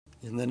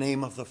In the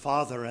name of the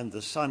Father, and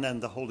the Son,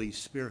 and the Holy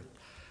Spirit.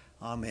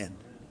 Amen.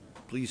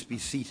 Please be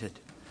seated.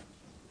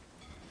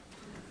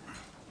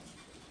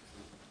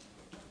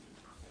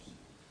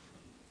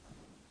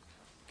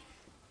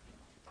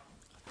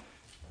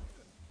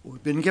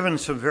 We've been given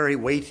some very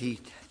weighty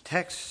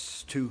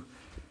texts to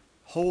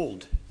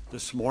hold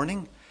this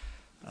morning.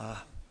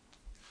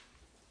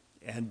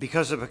 And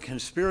because of a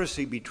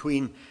conspiracy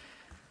between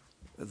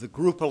the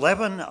Group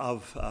 11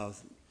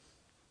 of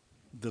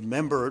the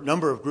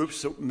number of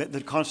groups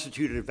that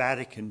constituted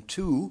Vatican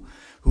II,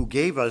 who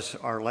gave us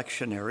our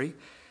lectionary,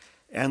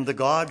 and the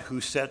God who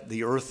set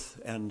the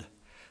earth and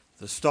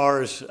the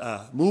stars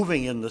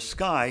moving in the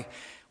sky,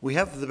 we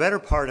have the better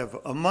part of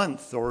a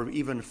month or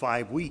even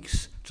 5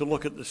 weeks to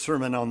look at the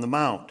Sermon on the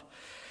Mount.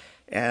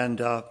 And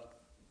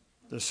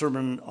the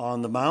Sermon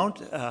on the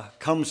Mount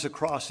comes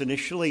across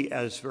initially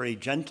as very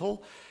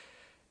gentle.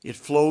 It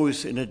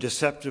flows in a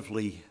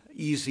deceptively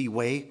easy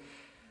way,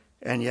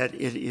 and yet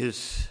it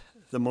is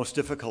the most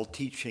difficult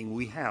teaching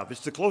we have.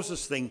 It's the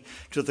closest thing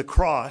to the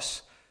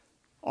cross,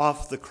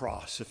 off the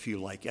cross, if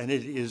you like, and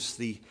it is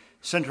the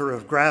center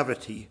of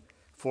gravity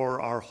for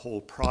our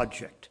whole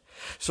project.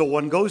 So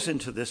one goes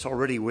into this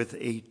already with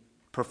a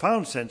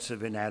profound sense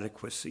of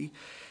inadequacy,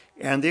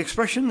 and the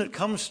expression that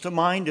comes to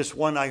mind is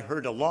one I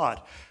heard a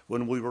lot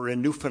when we were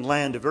in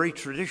Newfoundland, a very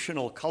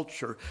traditional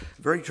culture,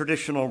 very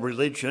traditional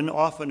religion,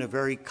 often a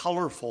very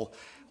colorful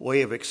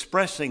way of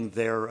expressing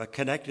their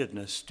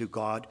connectedness to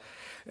God.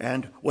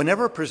 And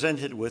whenever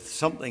presented with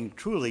something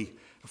truly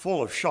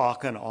full of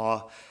shock and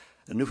awe,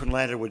 the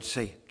Newfoundlander would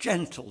say,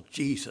 "Gentle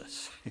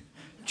Jesus."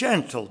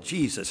 Gentle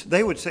Jesus.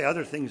 They would say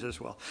other things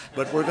as well,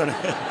 but we're going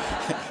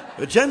to...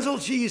 The gentle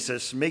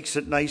Jesus makes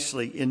it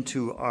nicely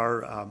into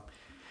our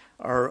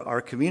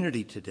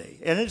community today.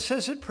 And it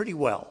says it pretty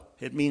well.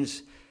 It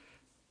means,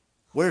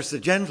 where's the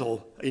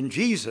gentle in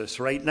Jesus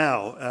right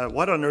now?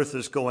 What on earth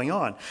is going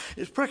on?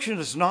 Its expression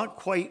is not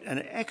quite an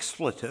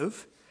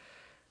expletive.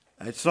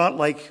 It's not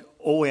like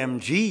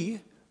OMG,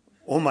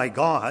 oh my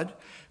God,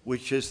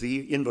 which is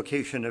the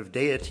invocation of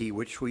deity,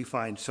 which we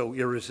find so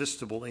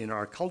irresistible in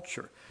our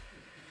culture.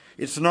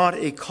 It's not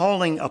a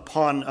calling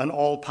upon an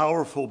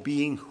all-powerful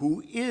being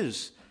who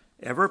is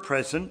ever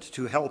present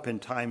to help in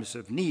times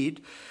of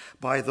need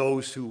by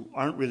those who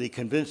aren't really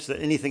convinced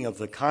that anything of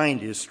the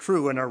kind is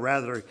true and are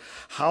rather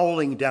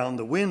howling down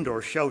the wind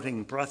or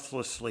shouting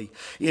breathlessly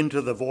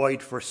into the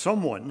void for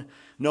someone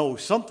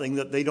knows something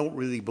that they don't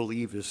really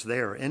believe is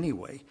there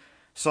anyway.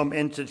 Some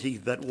entity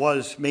that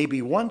was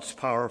maybe once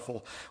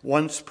powerful,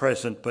 once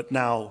present, but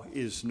now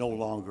is no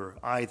longer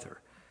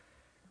either.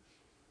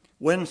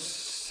 When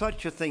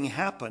such a thing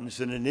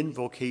happens and an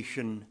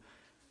invocation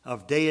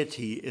of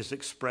deity is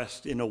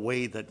expressed in a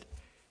way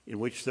in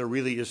which there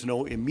really is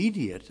no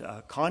immediate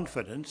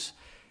confidence,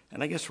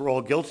 and I guess we're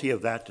all guilty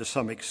of that to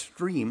some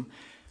extreme,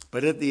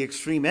 but at the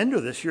extreme end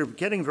of this, you're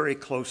getting very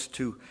close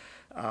to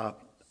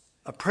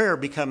a prayer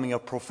becoming a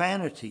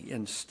profanity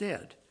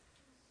instead.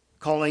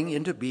 Calling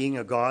into being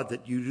a God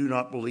that you do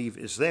not believe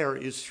is there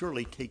is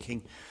surely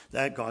taking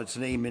that God's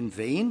name in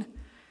vain.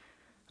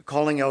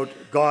 Calling out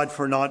God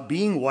for not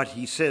being what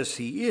he says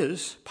he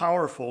is,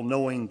 powerful,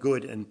 knowing,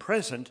 good, and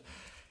present,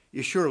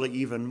 is surely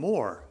even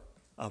more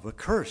of a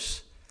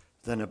curse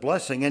than a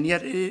blessing. And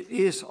yet it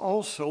is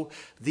also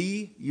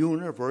the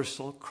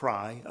universal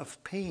cry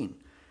of pain,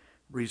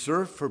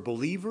 reserved for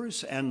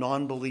believers and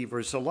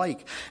non-believers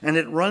alike. And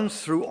it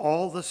runs through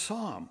all the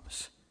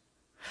Psalms.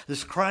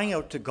 This crying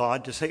out to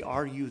God to say,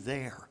 are you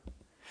there?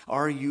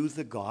 Are you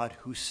the God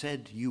who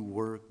said you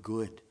were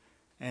good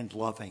and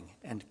loving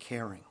and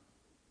caring?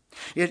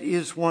 It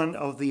is one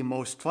of the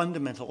most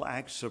fundamental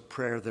acts of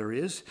prayer there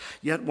is,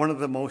 yet one of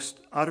the most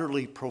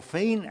utterly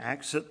profane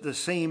acts at the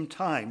same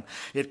time.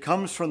 It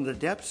comes from the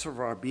depths of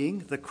our being,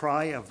 the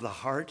cry of the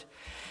heart,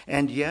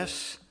 and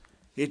yes,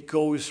 it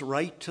goes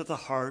right to the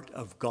heart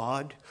of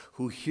God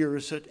who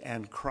hears it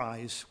and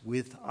cries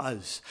with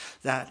us.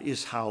 That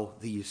is how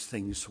these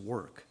things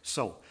work.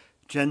 So,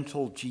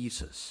 gentle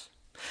Jesus.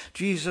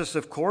 Jesus,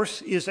 of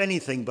course, is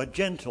anything but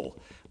gentle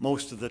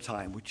most of the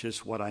time, which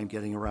is what I'm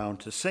getting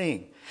around to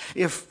saying.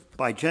 If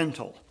by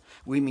gentle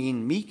we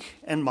mean meek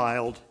and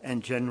mild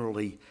and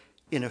generally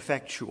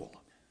ineffectual.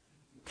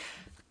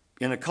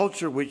 In a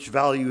culture which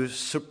values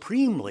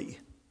supremely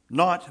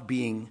not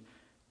being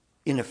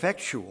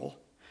ineffectual,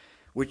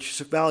 which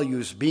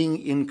values being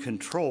in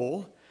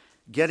control,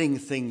 getting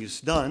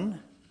things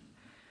done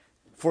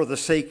for the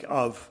sake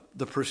of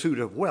the pursuit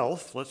of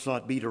wealth. Let's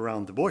not beat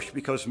around the bush,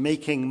 because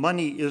making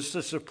money is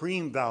the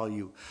supreme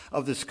value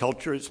of this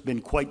culture. It's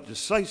been quite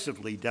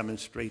decisively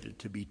demonstrated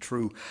to be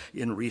true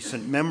in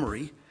recent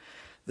memory.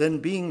 Then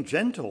being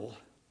gentle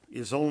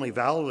is only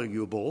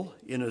valuable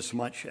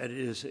inasmuch as it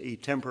is a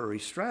temporary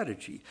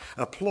strategy,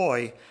 a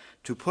ploy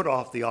to put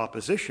off the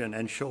opposition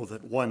and show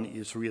that one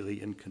is really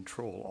in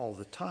control all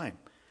the time.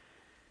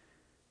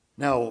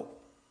 Now,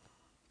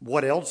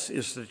 what else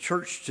is the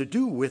church to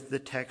do with the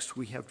text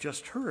we have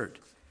just heard,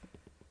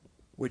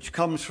 which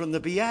comes from the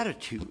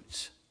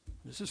Beatitudes?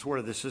 This is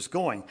where this is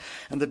going.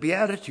 And the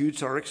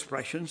Beatitudes are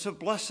expressions of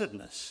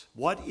blessedness.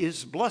 What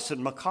is blessed?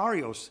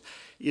 Makarios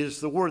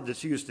is the word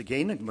that's used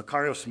again, and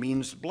Makarios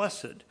means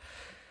blessed.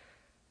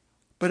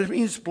 But it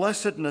means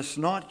blessedness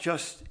not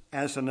just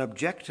as an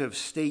objective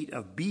state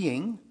of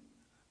being,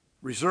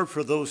 reserved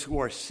for those who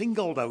are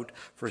singled out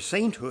for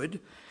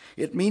sainthood.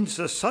 It means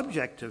a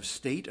subjective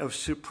state of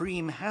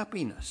supreme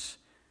happiness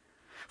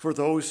for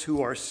those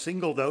who are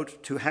singled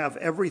out to have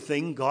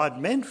everything God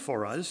meant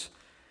for us,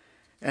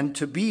 and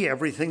to be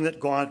everything that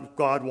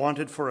God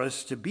wanted for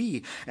us to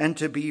be, and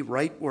to be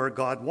right where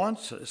God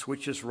wants us,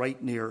 which is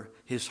right near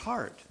his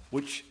heart,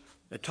 which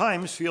at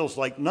times feels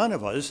like none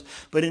of us,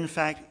 but in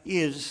fact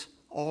is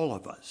all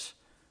of us.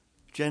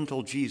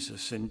 Gentle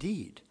Jesus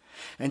indeed.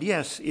 And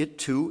yes, it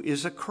too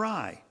is a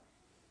cry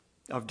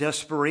of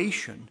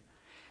desperation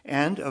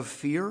and of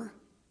fear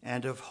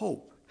and of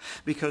hope,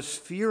 because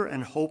fear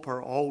and hope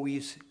are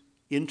always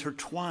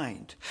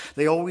intertwined.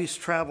 They always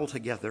travel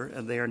together,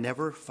 and they are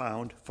never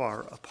found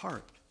far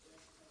apart.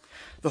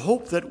 The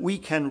hope that we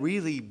can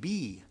really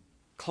be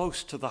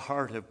close to the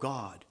heart of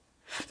God,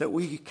 that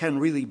we can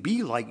really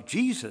be like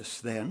Jesus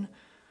then,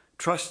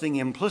 trusting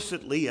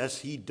implicitly as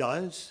he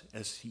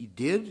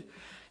did,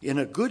 in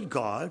a good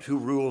God who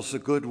rules a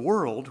good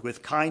world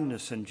with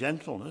kindness and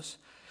gentleness,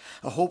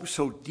 a hope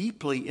so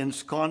deeply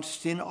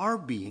ensconced in our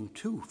being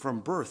too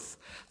from birth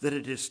that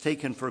it is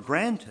taken for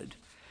granted,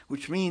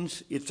 which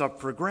means it's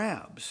up for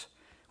grabs,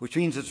 which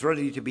means it's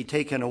ready to be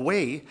taken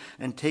away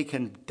and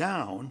taken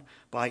down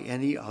by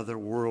any other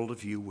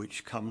worldview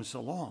which comes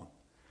along.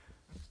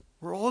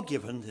 We're all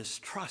given this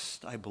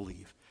trust, I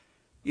believe,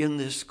 in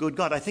this good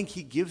God. I think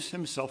he gives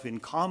himself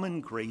in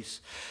common grace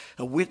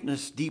a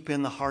witness deep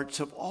in the hearts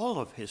of all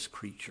of his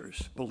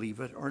creatures, believe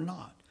it or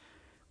not.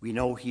 We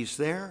know he's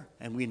there,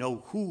 and we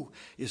know who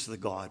is the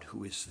God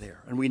who is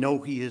there. And we know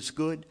he is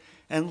good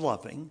and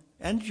loving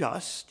and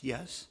just,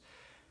 yes,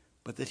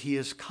 but that he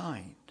is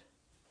kind.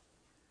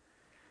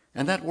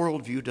 And that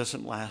worldview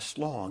doesn't last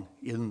long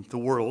in the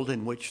world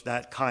in which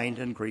that kind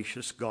and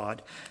gracious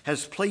God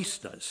has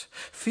placed us.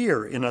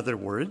 Fear, in other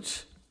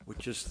words,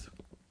 which is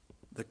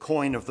the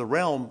coin of the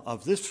realm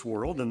of this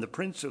world and the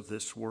prince of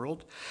this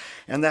world,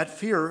 and that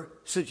fear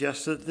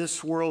suggests that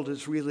this world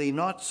is really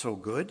not so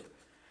good,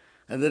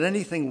 and that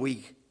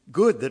anything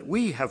good that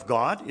we have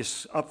got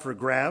is up for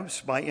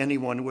grabs by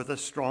anyone with a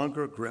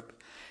stronger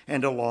grip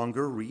and a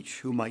longer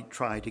reach who might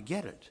try to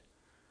get it.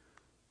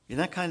 In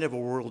that kind of a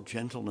world,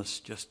 gentleness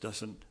just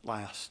doesn't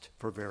last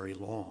for very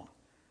long.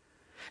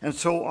 And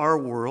so our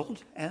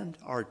world and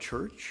our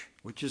church,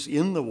 which is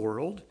in the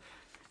world,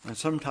 and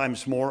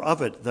sometimes more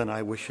of it than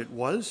I wish it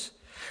was,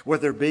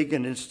 whether big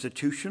and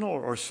institutional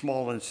or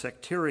small and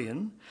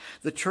sectarian,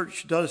 the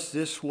church does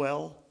this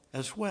well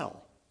as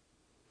well.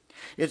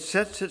 It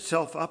sets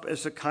itself up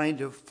as a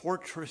kind of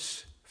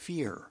fortress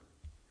fear.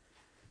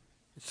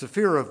 It's the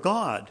fear of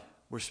God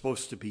we're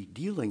supposed to be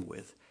dealing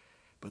with,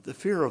 but the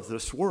fear of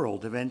this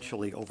world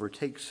eventually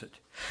overtakes it.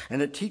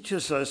 And it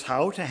teaches us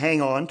how to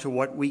hang on to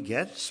what we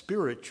get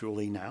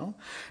spiritually now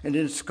and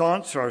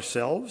ensconce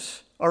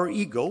ourselves, our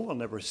ego, I'll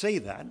never say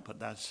that, but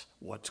that's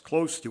what's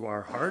close to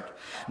our heart,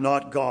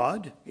 not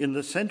God, in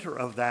the center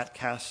of that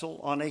castle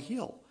on a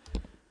hill.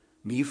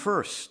 Me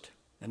first,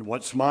 and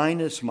what's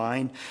mine is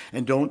mine,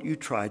 and don't you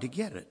try to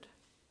get it.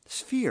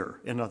 It's fear,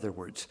 in other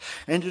words.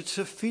 And it's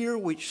a fear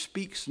which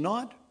speaks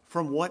not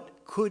from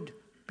what could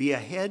be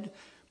ahead,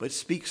 but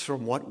speaks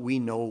from what we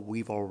know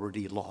we've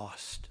already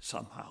lost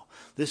somehow.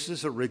 This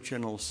is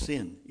original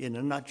sin in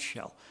a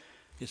nutshell.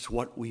 It's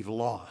what we've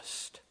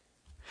lost,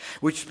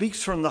 which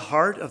speaks from the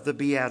heart of the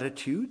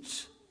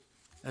Beatitudes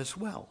as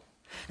well.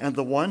 And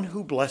the one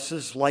who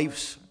blesses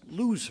life's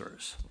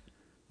losers,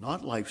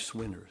 not life's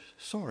winners,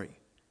 sorry.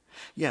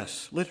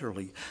 Yes,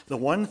 literally, the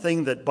one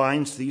thing that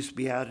binds these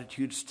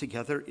Beatitudes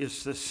together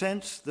is the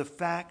sense, the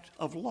fact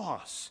of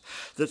loss,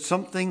 that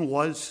something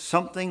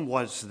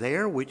was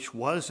there which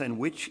was and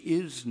which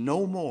is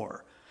no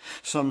more.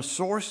 Some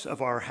source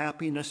of our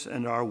happiness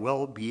and our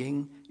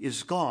well-being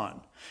is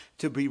gone,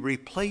 to be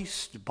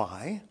replaced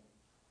by,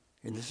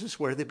 and this is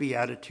where the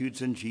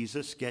Beatitudes and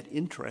Jesus get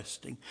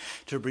interesting,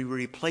 to be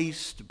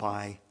replaced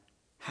by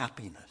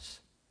happiness.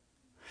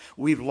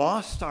 We've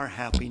lost our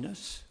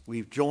happiness.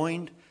 We've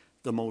joined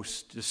the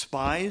most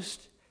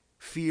despised,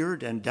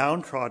 feared, and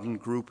downtrodden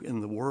group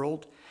in the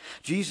world.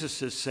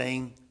 Jesus is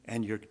saying,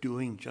 and you're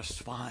doing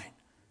just fine,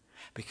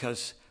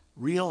 because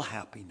real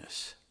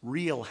happiness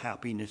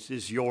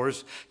is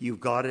yours. You've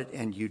got it,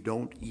 and you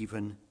don't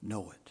even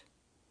know it.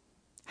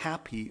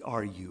 Happy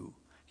are you,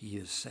 he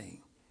is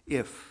saying,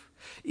 if.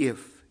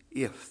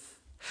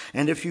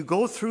 And if you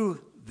go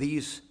through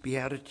these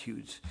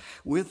Beatitudes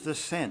with the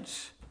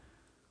sense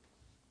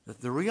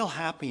that the real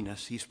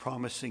happiness he's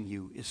promising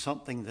you is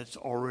something that's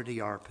already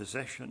our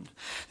possession,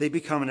 they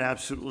become an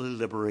absolutely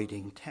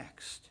liberating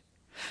text.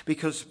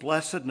 Because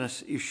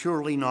blessedness is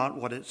surely not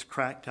what it's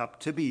cracked up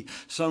to be,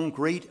 some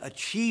great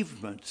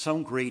achievement,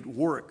 some great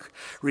work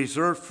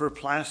reserved for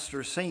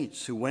plaster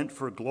saints who went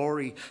for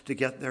glory to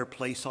get their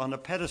place on a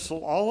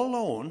pedestal all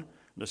alone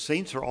The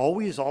saints are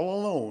always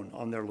all alone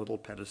on their little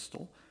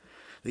pedestal.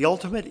 The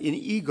ultimate in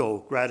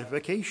ego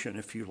gratification,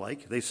 if you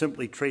like. They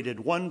simply traded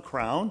one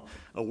crown,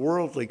 a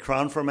worldly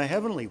crown, from a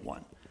heavenly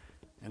one,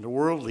 and a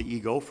worldly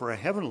ego for a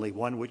heavenly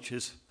one, which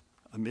is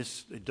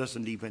it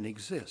doesn't even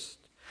exist.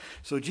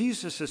 So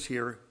Jesus is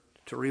here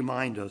to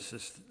remind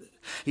us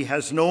he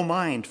has no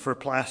mind for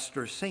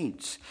plaster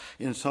saints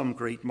in some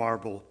great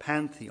marble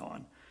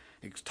pantheon,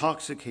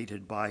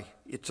 intoxicated by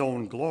its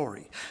own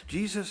glory.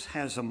 Jesus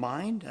has a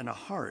mind and a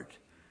heart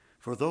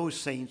for those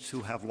saints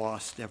who have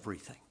lost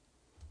everything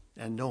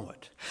and know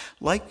it,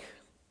 like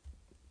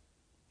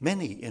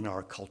many in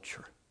our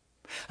culture.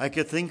 I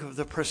could think of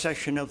the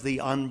procession of the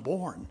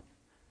unborn,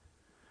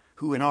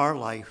 who in our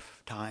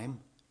lifetime,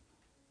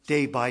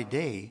 day by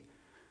day,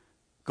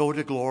 go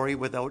to glory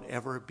without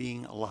ever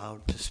being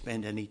allowed to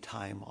spend any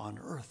time on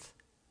earth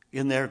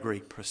in their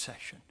great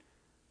procession.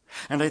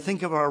 And I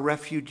think of our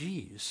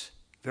refugees,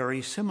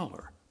 very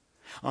similar,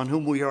 on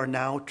whom we are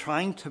now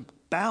trying to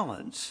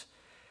balance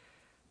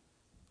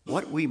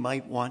what we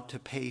might want to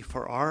pay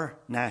for our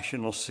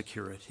national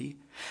security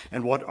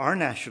and what our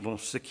national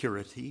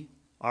security,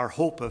 our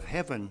hope of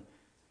heaven,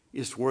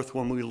 is worth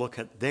when we look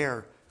at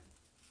their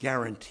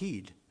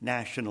guaranteed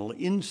national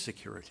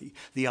insecurity,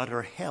 the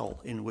utter hell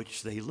in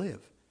which they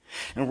live.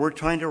 And we're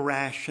trying to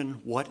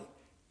ration what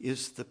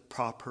is the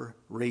proper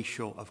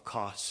ratio of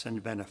costs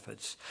and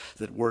benefits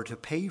that we're to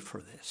pay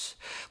for this.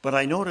 But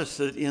I notice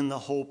that in the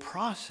whole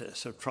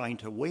process of trying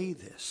to weigh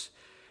this,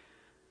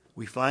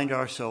 we find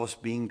ourselves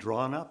being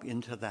drawn up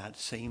into that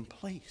same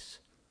place,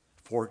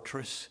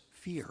 fortress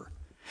fear,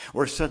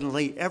 where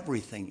suddenly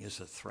everything is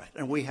a threat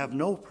and we have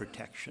no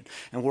protection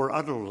and we're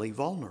utterly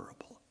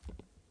vulnerable.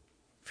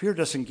 Fear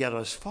doesn't get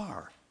us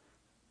far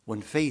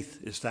when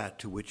faith is that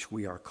to which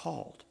we are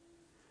called.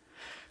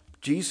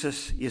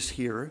 Jesus is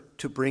here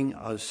to bring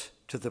us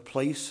to the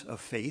place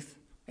of faith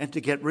and to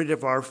get rid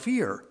of our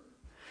fear.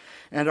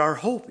 And our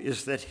hope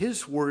is that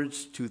his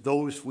words to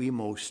those we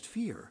most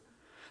fear,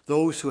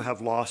 those who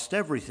have lost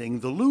everything,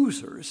 the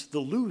losers,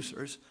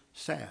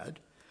 sad,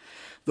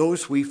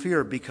 those we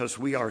fear because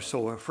we are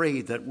so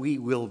afraid that we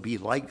will be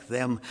like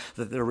them,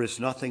 that there is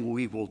nothing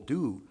we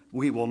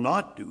will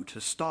not do to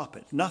stop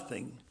it.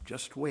 Nothing,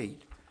 just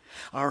wait.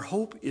 Our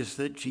hope is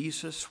that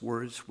Jesus'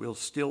 words will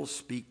still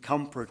speak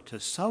comfort to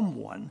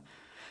someone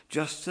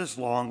just as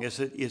long as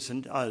it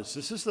isn't us.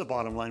 This is the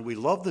bottom line. We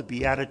love the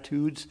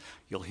Beatitudes.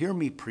 You'll hear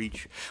me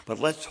preach, but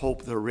let's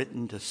hope they're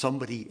written to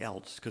somebody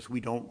else because we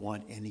don't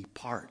want any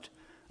part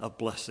of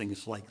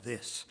blessings like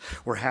this.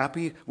 We're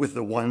happy with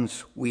the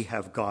ones we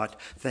have got.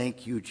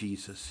 Thank you,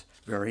 Jesus,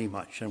 very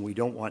much. And we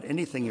don't want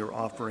anything you're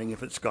offering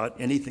if it's got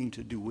anything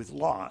to do with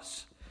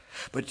loss.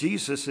 But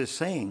Jesus is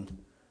saying,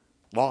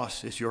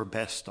 loss is your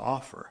best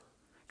offer.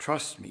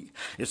 Trust me.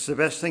 It's the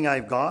best thing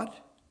I've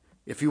got.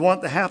 If you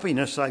want the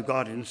happiness I've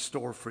got in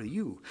store for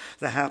you,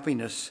 the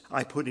happiness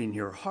I put in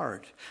your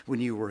heart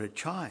when you were a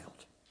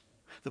child.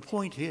 The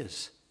point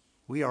is,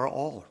 we are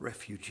all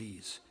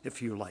refugees,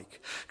 if you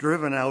like,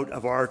 driven out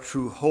of our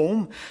true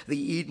home, the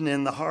Eden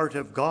in the heart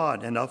of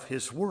God and of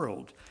his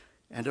world,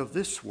 and of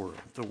this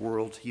world, the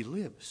world he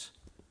lives.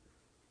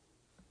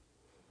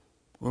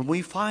 When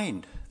we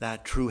find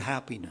that true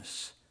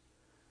happiness,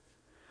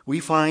 we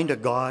find a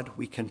God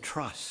we can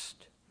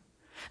trust.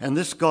 And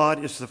this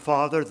God is the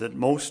Father that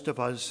most of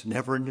us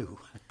never knew,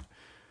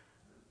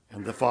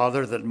 and the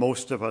Father that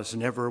most of us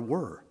never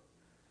were,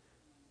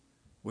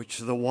 which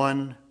the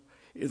one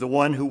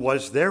who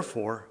was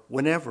therefore,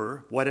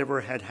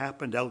 whatever had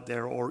happened out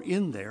there or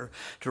in there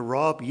to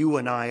rob you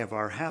and I of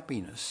our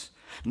happiness,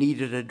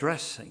 needed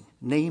addressing,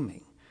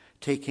 naming,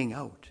 taking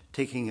out,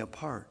 taking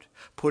apart,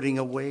 putting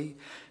away,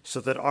 so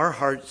that our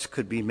hearts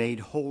could be made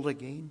whole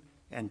again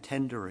and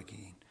tender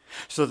again,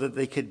 so that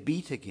they could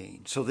beat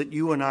again, so that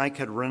you and I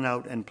could run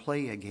out and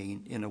play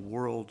again in a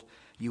world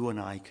you and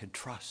I could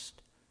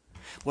trust.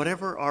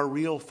 Whatever our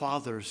real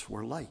fathers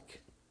were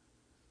like,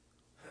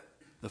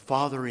 the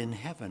Father in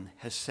heaven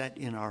has set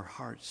in our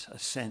hearts a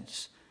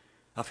sense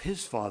of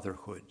his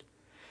fatherhood,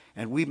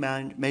 and we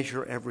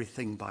measure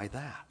everything by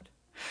that.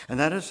 And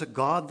that is a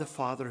God the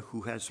Father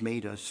who has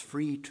made us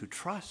free to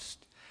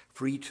trust,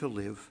 free to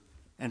live,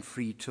 and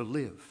free to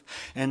live,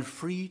 and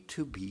free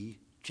to be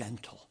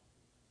gentle.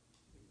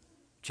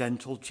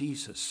 Gentle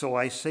Jesus. So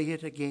I say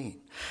it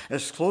again,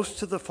 as close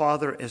to the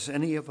Father as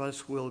any of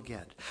us will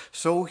get.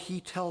 So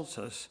he tells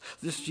us,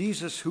 this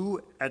Jesus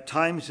who at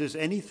times is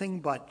anything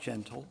but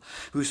gentle,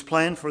 whose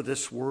plan for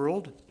this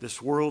world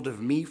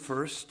of me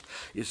first,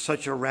 is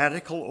such a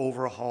radical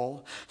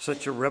overhaul,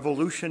 such a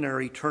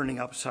revolutionary turning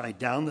upside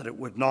down that it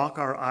would knock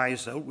our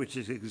eyes out, which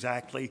is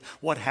exactly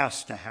what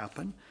has to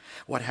happen.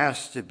 What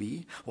has to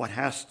be, what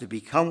has to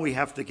become. We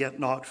have to get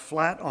knocked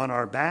flat on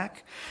our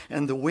back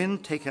and the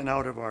wind taken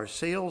out of our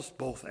sails,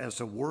 both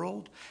as a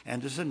world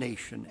and as a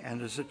nation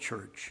and as a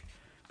church,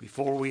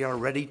 before we are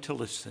ready to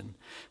listen,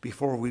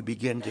 before we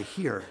begin to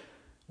hear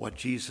what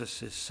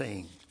Jesus is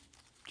saying.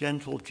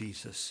 Gentle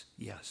Jesus,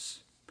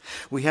 yes.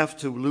 We have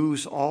to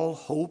lose all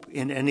hope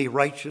in any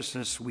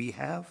righteousness we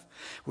have,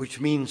 which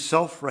means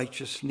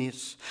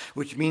self-righteousness,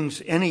 which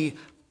means any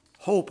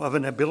hope of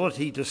an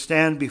ability to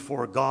stand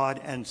before God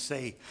and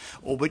say,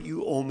 oh, but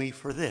you owe me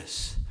for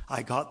this.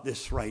 I got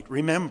this right.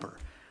 Remember,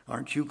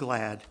 aren't you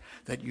glad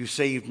that you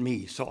saved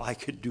me so I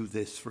could do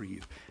this for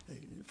you?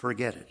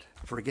 Forget it.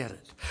 Forget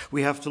it.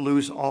 We have to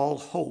lose all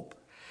hope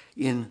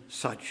in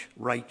such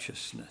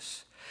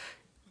righteousness.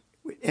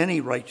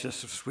 Any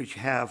righteousness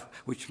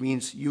which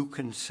means you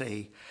can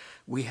say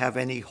we have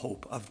any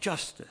hope of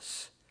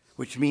justice,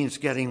 which means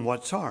getting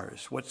what's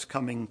ours, what's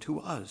coming to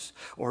us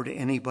or to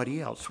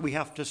anybody else. We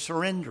have to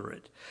surrender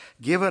it,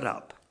 give it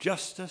up.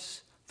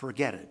 Justice,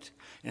 forget it,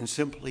 and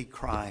simply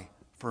cry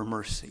for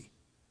mercy.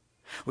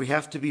 We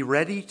have to be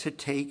ready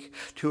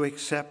to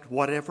accept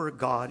whatever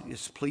God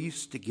is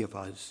pleased to give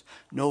us,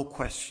 no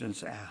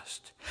questions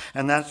asked.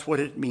 And that's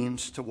what it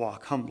means to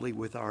walk humbly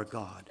with our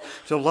God.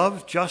 To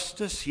love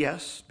justice,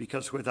 yes,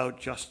 because without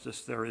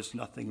justice there is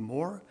nothing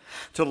more.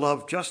 To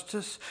love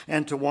justice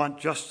and to want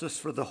justice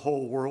for the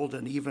whole world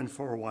and even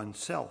for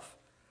oneself.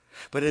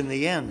 But in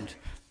the end,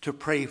 to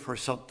pray for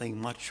something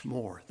much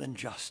more than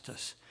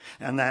justice,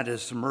 and that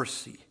is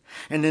mercy.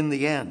 And in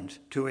the end,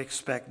 to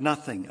expect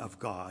nothing of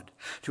God,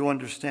 to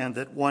understand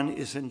that one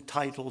is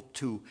entitled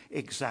to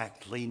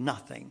exactly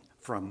nothing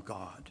from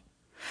God.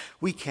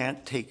 We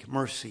can't take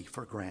mercy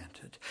for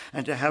granted.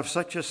 And to have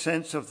such a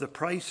sense of the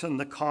price and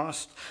the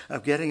cost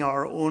of getting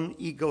our own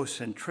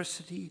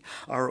egocentricity,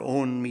 our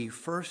own me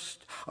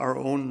first, our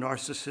own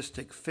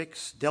narcissistic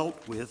fix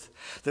dealt with,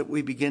 that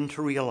we begin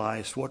to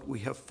realize what we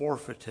have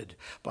forfeited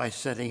by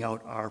setting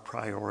out our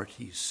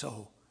priorities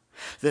so.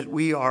 That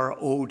we are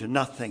owed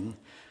nothing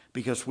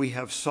because we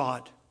have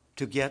sought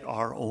to get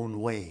our own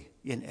way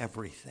in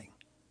everything.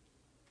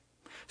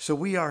 So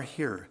we are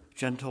here,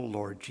 gentle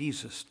Lord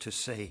Jesus, to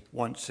say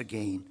once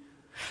again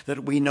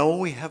that we know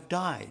we have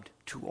died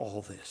to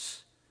all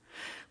this,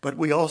 but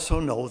we also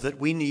know that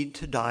we need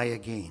to die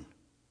again,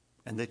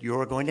 and that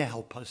you're going to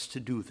help us to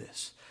do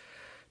this,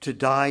 to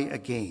die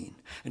again.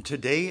 And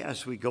today,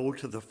 as we go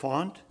to the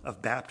font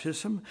of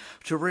baptism,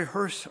 to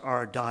rehearse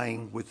our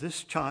dying with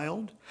this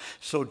child,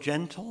 so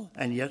gentle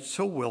and yet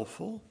so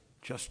willful,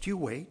 just you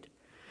wait,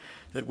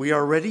 that we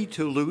are ready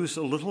to lose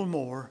a little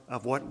more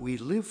of what we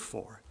live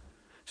for,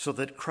 so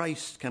that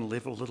Christ can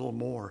live a little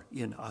more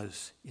in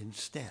us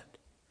instead.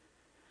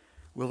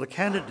 Will the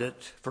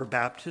candidate for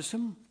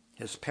baptism,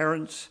 his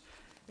parents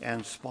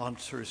and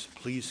sponsors,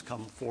 please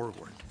come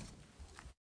forward?